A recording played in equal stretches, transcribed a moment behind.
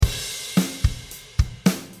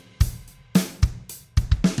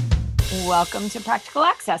Welcome to Practical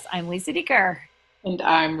Access. I'm Lisa Deeker. And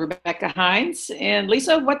I'm Rebecca Hines. And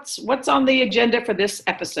Lisa, what's on the agenda for this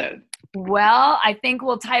episode? Well, I think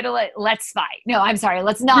we'll title it Let's Fight. No, I'm sorry,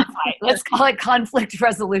 let's not fight. Let's call it conflict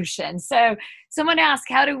resolution. So someone asked,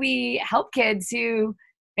 how do we help kids who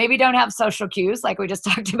maybe don't have social cues, like we just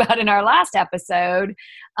talked about in our last episode,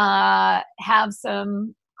 have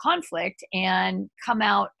some conflict and come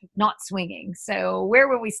out not swinging? So where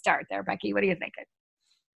will we start there, Becky? What do you think?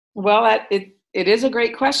 Well, it is a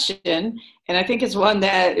great question, and I think it's one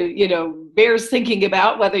that bears thinking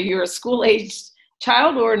about whether you're a school-aged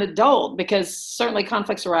child or an adult, because certainly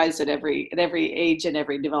conflicts arise at every age and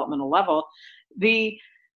every developmental level. The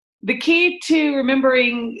key to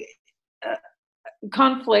remembering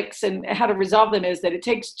conflicts and how to resolve them is that it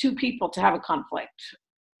takes two people to have a conflict.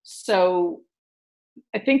 So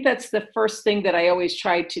I think that's the first thing that I always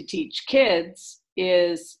try to teach kids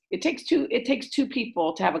is it takes two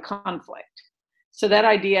people to have a conflict. So that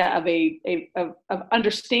idea of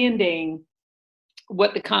understanding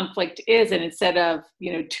what the conflict is, and instead of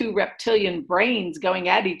two reptilian brains going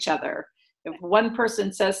at each other, if one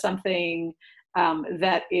person says something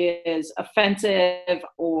that is offensive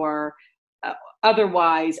or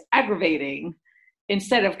otherwise aggravating,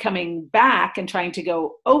 instead of coming back and trying to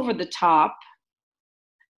go over the top,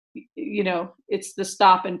 it's the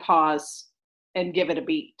stop and pause and give it a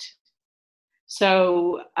beat.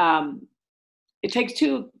 So it takes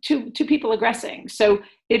two people aggressing. So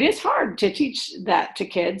it is hard to teach that to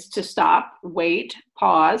kids, to stop, wait,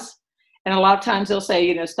 pause. And a lot of times they'll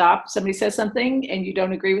say, stop. Somebody says something and you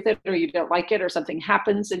don't agree with it, or you don't like it, or something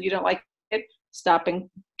happens and you don't like it. Stop and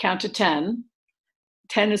count to 10.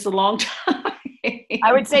 10 is a long time.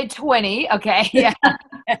 I would say 20. Okay. Yeah.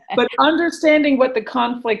 But understanding what the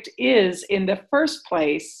conflict is in the first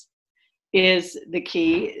place is the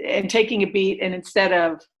key, and taking a beat, and instead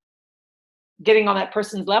of getting on that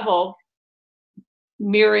person's level,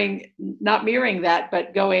 not mirroring that,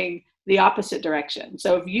 but going the opposite direction.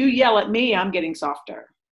 So if you yell at me, I'm getting softer.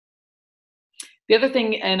 The other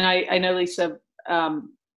thing, and I know, Lisa,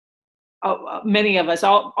 many of us,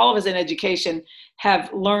 all of us in education, have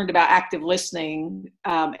learned about active listening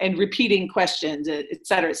and repeating questions, et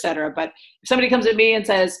cetera, et cetera. But if somebody comes at me and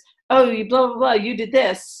says, oh, you blah, blah, blah, you did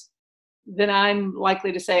this, then I'm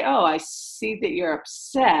likely to say, oh, I see that you're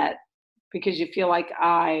upset because you feel like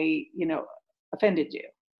I, offended you.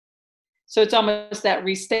 So it's almost that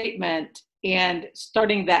restatement and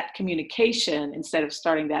starting that communication instead of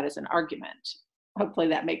starting that as an argument. Hopefully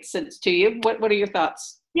that makes sense to you. What are your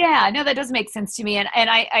thoughts? Yeah, no, that does make sense to me. And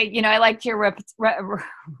I liked your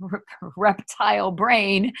reptile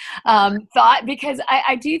brain thought, because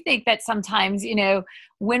I do think that sometimes,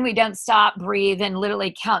 when we don't stop, breathe, and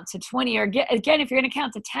literally count to 20, or again, if you're going to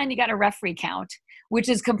count to 10, you got to referee count, which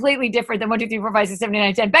is completely different than 1, 2, 3, 4, 5, 6, 7, 8,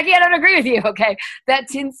 9, 10. Becky, I don't agree with you. Okay. That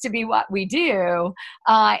tends to be what we do.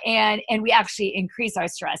 And we actually increase our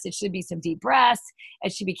stress. It should be some deep breaths.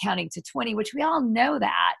 It should be counting to 20, which we all know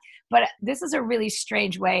that. But this is a really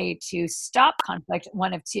strange way to stop conflict.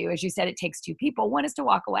 One of two, as you said, it takes two people. One is to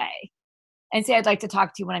walk away and say, I'd like to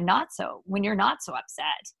talk to you when you're not so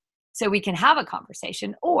upset, so we can have a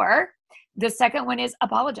conversation. Or the second one is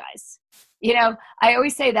apologize. I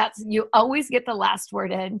always say you always get the last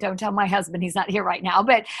word in. Don't tell my husband, he's not here right now.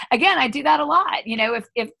 But again, I do that a lot.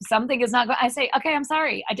 If something is not going, I say, okay, I'm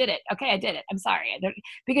sorry. I did it. Okay, I did it. I'm sorry.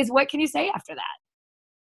 Because what can you say after that?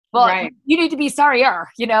 Well, right. You need to be sorrier,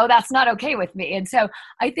 that's not okay with me. And so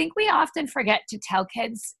I think we often forget to tell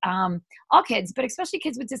kids, all kids, but especially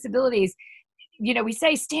kids with disabilities, we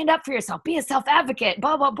say, stand up for yourself, be a self-advocate,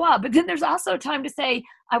 blah, blah, blah. But then there's also time to say,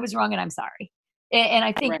 I was wrong and I'm sorry. And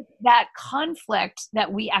I think that conflict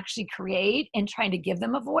that we actually create in trying to give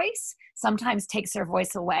them a voice sometimes takes their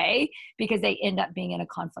voice away, because they end up being in a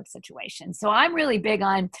conflict situation. So I'm really big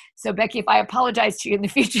on, so Becky, if I apologize to you in the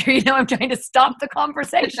future, I'm trying to stop the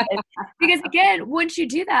conversation. Because again, once you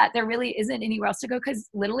do that, there really isn't anywhere else to go, because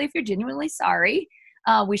literally if you're genuinely sorry,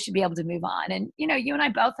 we should be able to move on. And, you and I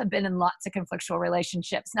both have been in lots of conflictual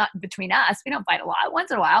relationships, not between us. We don't fight a lot,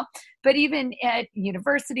 once in a while, but even at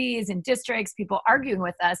universities and districts, people arguing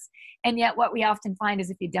with us. And yet what we often find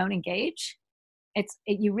is if you don't engage,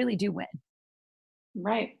 you really do win.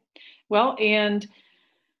 Right. Well, and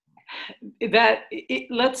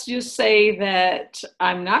let's just say that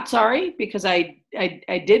I'm not sorry because I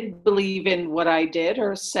did believe in what I did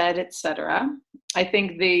or said, etc. I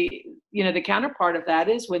think the counterpart of that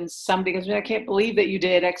is when somebody goes, I can't believe that you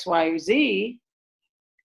did X, Y, or Z.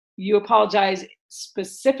 You apologize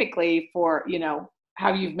specifically for,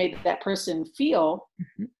 how you've made that person feel,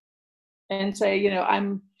 and say,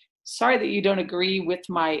 sorry that you don't agree with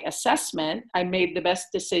my assessment. I made the best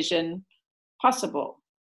decision possible.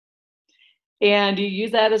 And you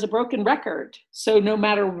use that as a broken record. So no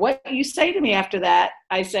matter what you say to me after that,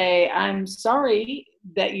 I say, I'm sorry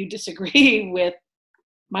that you disagree with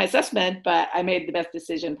my assessment, but I made the best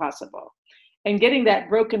decision possible. And getting that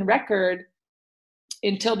broken record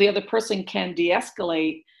until the other person can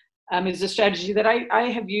de-escalate is a strategy that I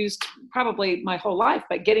have used probably my whole life,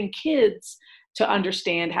 but getting kids to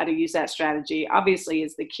understand how to use that strategy obviously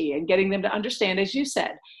is the key, and getting them to understand, as you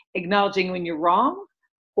said, acknowledging when you're wrong,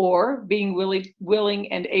 or being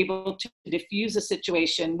willing and able to diffuse a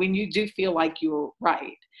situation when you do feel like you're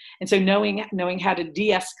right. And so knowing how to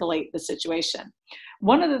de-escalate the situation.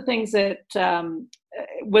 One of the things that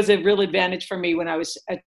was a real advantage for me when I was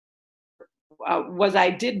I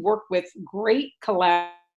did work with great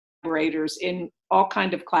collaborators in all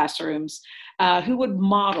kind of classrooms who would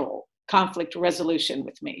model conflict resolution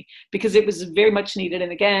with me, because it was very much needed.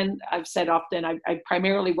 And again, I've said often, I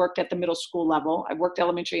primarily worked at the middle school level. I worked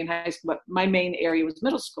elementary and high school, but my main area was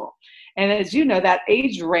middle school. And as you know, that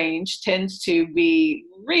age range tends to be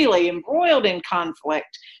really embroiled in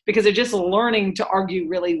conflict because they're just learning to argue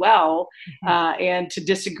really well and to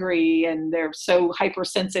disagree, and they're so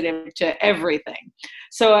hypersensitive to everything.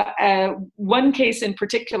 So one case in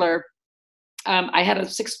particular, I had a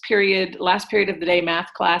last period of the day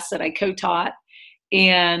math class that I co-taught,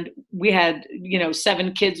 and we had,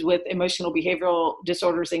 7 kids with emotional behavioral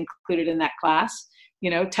disorders included in that class.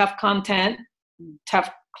 Tough content,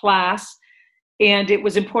 tough class, and it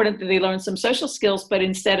was important that they learn some social skills. But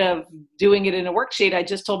instead of doing it in a worksheet, I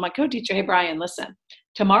just told my co-teacher, hey, Brian, listen,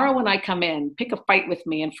 tomorrow when I come in, pick a fight with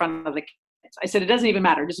me in front of the kids. I said, it doesn't even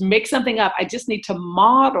matter. Just make something up. I just need to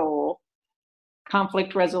model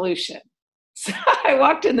conflict resolution. So I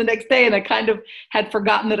walked in the next day, and I kind of had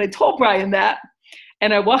forgotten that I told Brian that.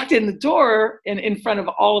 And I walked in the door, and in front of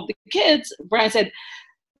all of the kids, Brian said,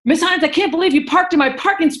 Miss Hines, I can't believe you parked in my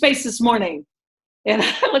parking space this morning. And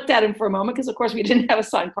I looked at him for a moment because, of course, we didn't have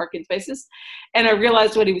assigned parking spaces. And I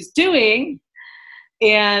realized what he was doing.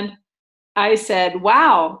 And I said,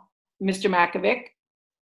 wow, Mr. Makovic,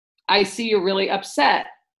 I see you're really upset.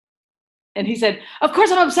 And he said, of course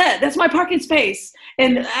I'm upset. That's my parking space.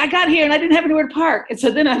 And I got here and I didn't have anywhere to park. And so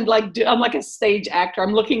then I'm like a stage actor.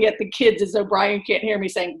 I'm looking at the kids as though Brian can't hear me,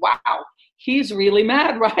 saying, wow, he's really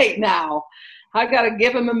mad right now. I got to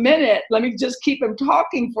give him a minute. Let me just keep him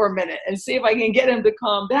talking for a minute and see if I can get him to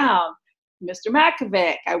calm down. Mr.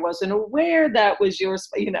 Makovic, I wasn't aware that was yours,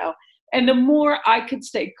 And the more I could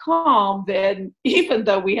stay calm, then even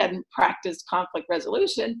though we hadn't practiced conflict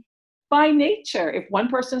resolution, by nature, if one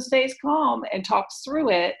person stays calm and talks through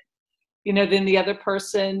it, then the other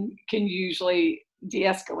person can usually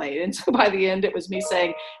de-escalate. And so by the end, it was me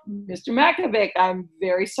saying, Mr. Makovic, I'm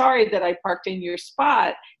very sorry that I parked in your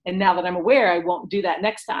spot. And now that I'm aware, I won't do that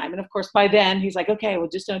next time. And of course, by then he's like, okay, well,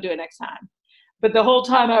 just don't do it next time. But the whole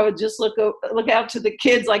time I would just look out to the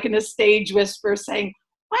kids like in a stage whisper saying,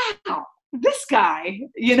 wow, this guy,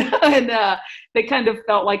 and they kind of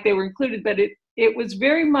felt like they were included. But it was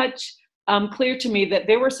very much clear to me that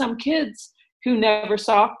there were some kids who never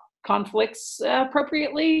saw conflicts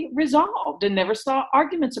appropriately resolved and never saw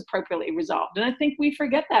arguments appropriately resolved. And I think we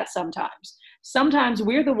forget that sometimes. Sometimes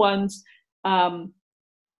we're the ones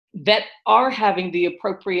that are having the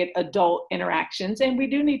appropriate adult interactions, and we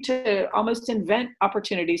do need to almost invent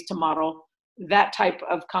opportunities to model that type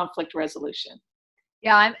of conflict resolution.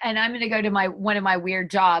 Yeah, I'm going to go to one of my weird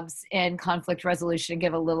jobs in conflict resolution and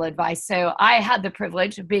give a little advice. So I had the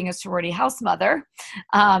privilege of being a sorority house mother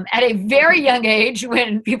at a very young age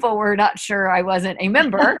when people were not sure I wasn't a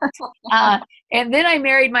member. And then I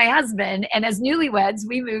married my husband, and as newlyweds,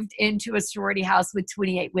 we moved into a sorority house with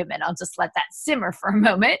 28 women. I'll just let that simmer for a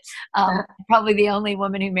moment. Probably the only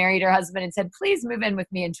woman who married her husband and said, please move in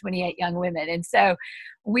with me, and 28 young women. And so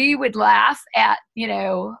we would laugh at,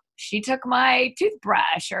 she took my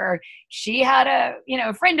toothbrush, or she had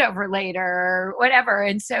a friend over later, or whatever.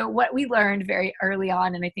 And so what we learned very early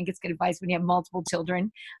on, and I think it's good advice when you have multiple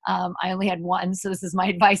children, I only had one, so this is my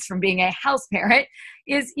advice from being a house parent,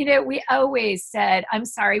 is, we always said, I'm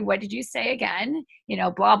sorry, what did you say again?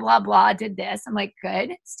 Blah, blah, blah, did this. I'm like,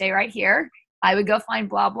 good, stay right here. I would go find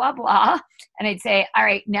blah, blah, blah. And I'd say, all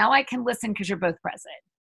right, now I can listen because you're both present.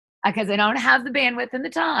 Because I don't have the bandwidth and the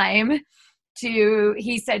time to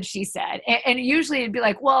he said, she said. And usually it'd be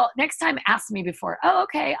like, well, next time ask me before. Oh,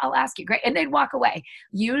 okay, I'll ask you. Great. And they'd walk away.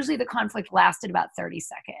 Usually the conflict lasted about 30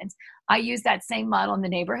 seconds. I used that same model in the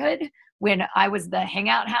neighborhood when I was the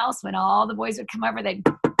hangout house, when all the boys would come over, they'd,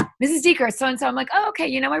 Mrs. Deeker, so-and-so. I'm like, oh,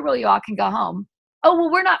 okay, I rule you all can go home. Oh,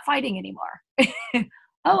 well, we're not fighting anymore.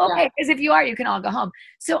 Oh, Yeah. okay. Because if you are, you can all go home.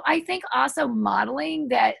 So I think also modeling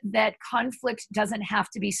that conflict doesn't have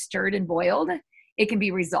to be stirred and boiled. It can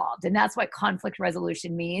be resolved. And that's what conflict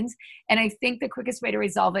resolution means. And I think the quickest way to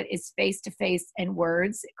resolve it is face to face and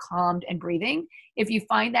words, calmed and breathing. If you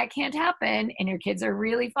find that can't happen and your kids are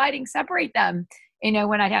really fighting, separate them.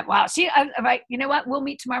 When I have, wow, you know what? We'll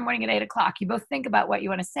meet tomorrow morning at 8 o'clock. You both think about what you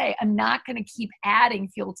want to say. I'm not going to keep adding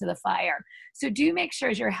fuel to the fire. So do make sure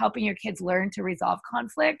as you're helping your kids learn to resolve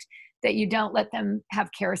conflict that you don't let them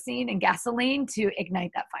have kerosene and gasoline to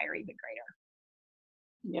ignite that fire even greater.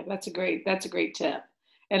 Yeah, that's a great tip.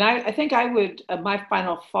 And I think I would, my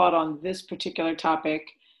final thought on this particular topic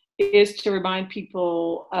is to remind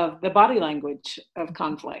people of the body language of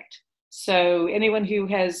conflict. So anyone who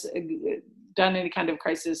has done any kind of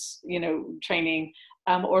crisis, training,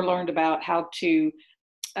 or learned about how to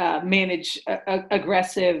manage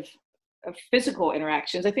aggressive physical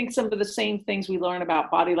interactions, I think some of the same things we learn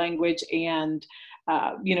about body language and,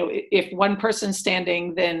 if one person's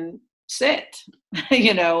standing, then sit.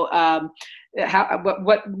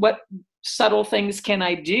 What subtle things can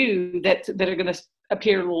I do that are going to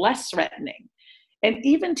appear less threatening? And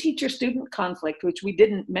even teacher student conflict, which we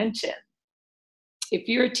didn't mention. If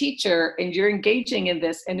you're a teacher and you're engaging in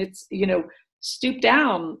this and it's, stoop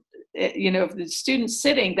down, if the student's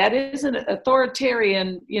sitting, that is an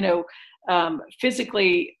authoritarian,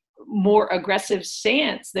 physically more aggressive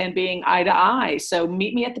stance than being eye to eye. So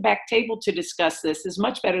meet me at the back table to discuss this is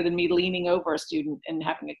much better than me leaning over a student and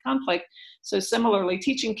having a conflict. So similarly,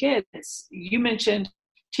 teaching kids, you mentioned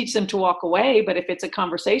teach them to walk away, but if it's a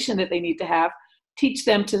conversation that they need to have, teach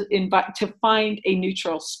them to find a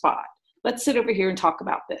neutral spot. Let's sit over here and talk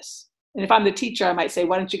about this. And if I'm the teacher, I might say,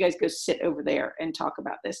 why don't you guys go sit over there and talk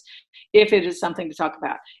about this? If it is something to talk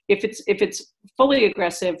about. If it's fully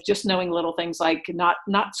aggressive, just knowing little things like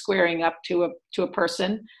not squaring up to a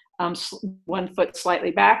person, 1 foot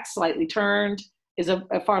slightly back, slightly turned, is a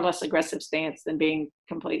far less aggressive stance than being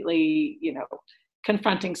completely,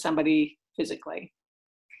 confronting somebody physically.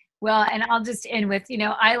 Well, and I'll just end with,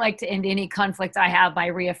 I like to end any conflict I have by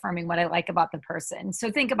reaffirming what I like about the person.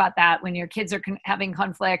 So think about that when your kids are having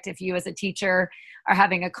conflict. If you as a teacher are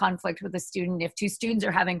having a conflict with a student, if 2 students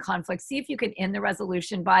are having conflict, see if you can end the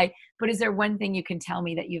resolution by, but is there one thing you can tell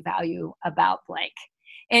me that you value about blank?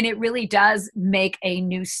 And it really does make a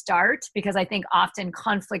new start, because I think often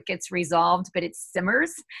conflict gets resolved, but it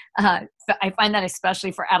simmers. I find that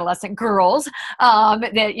especially for adolescent girls,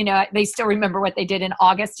 that, they still remember what they did in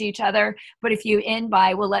August to each other. But if you end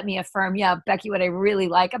by, well, let me affirm, yeah, Becky, what I really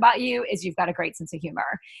like about you is you've got a great sense of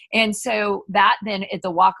humor. And so that then is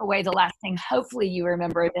the walk away. The last thing hopefully you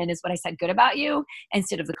remember then is what I said good about you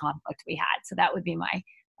instead of the conflict we had. So that would be my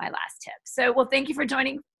last tip. So, well, thank you for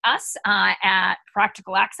joining us at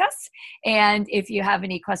Practical Access. And if you have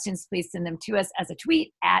any questions, please send them to us as a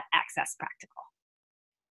tweet at Access Practical.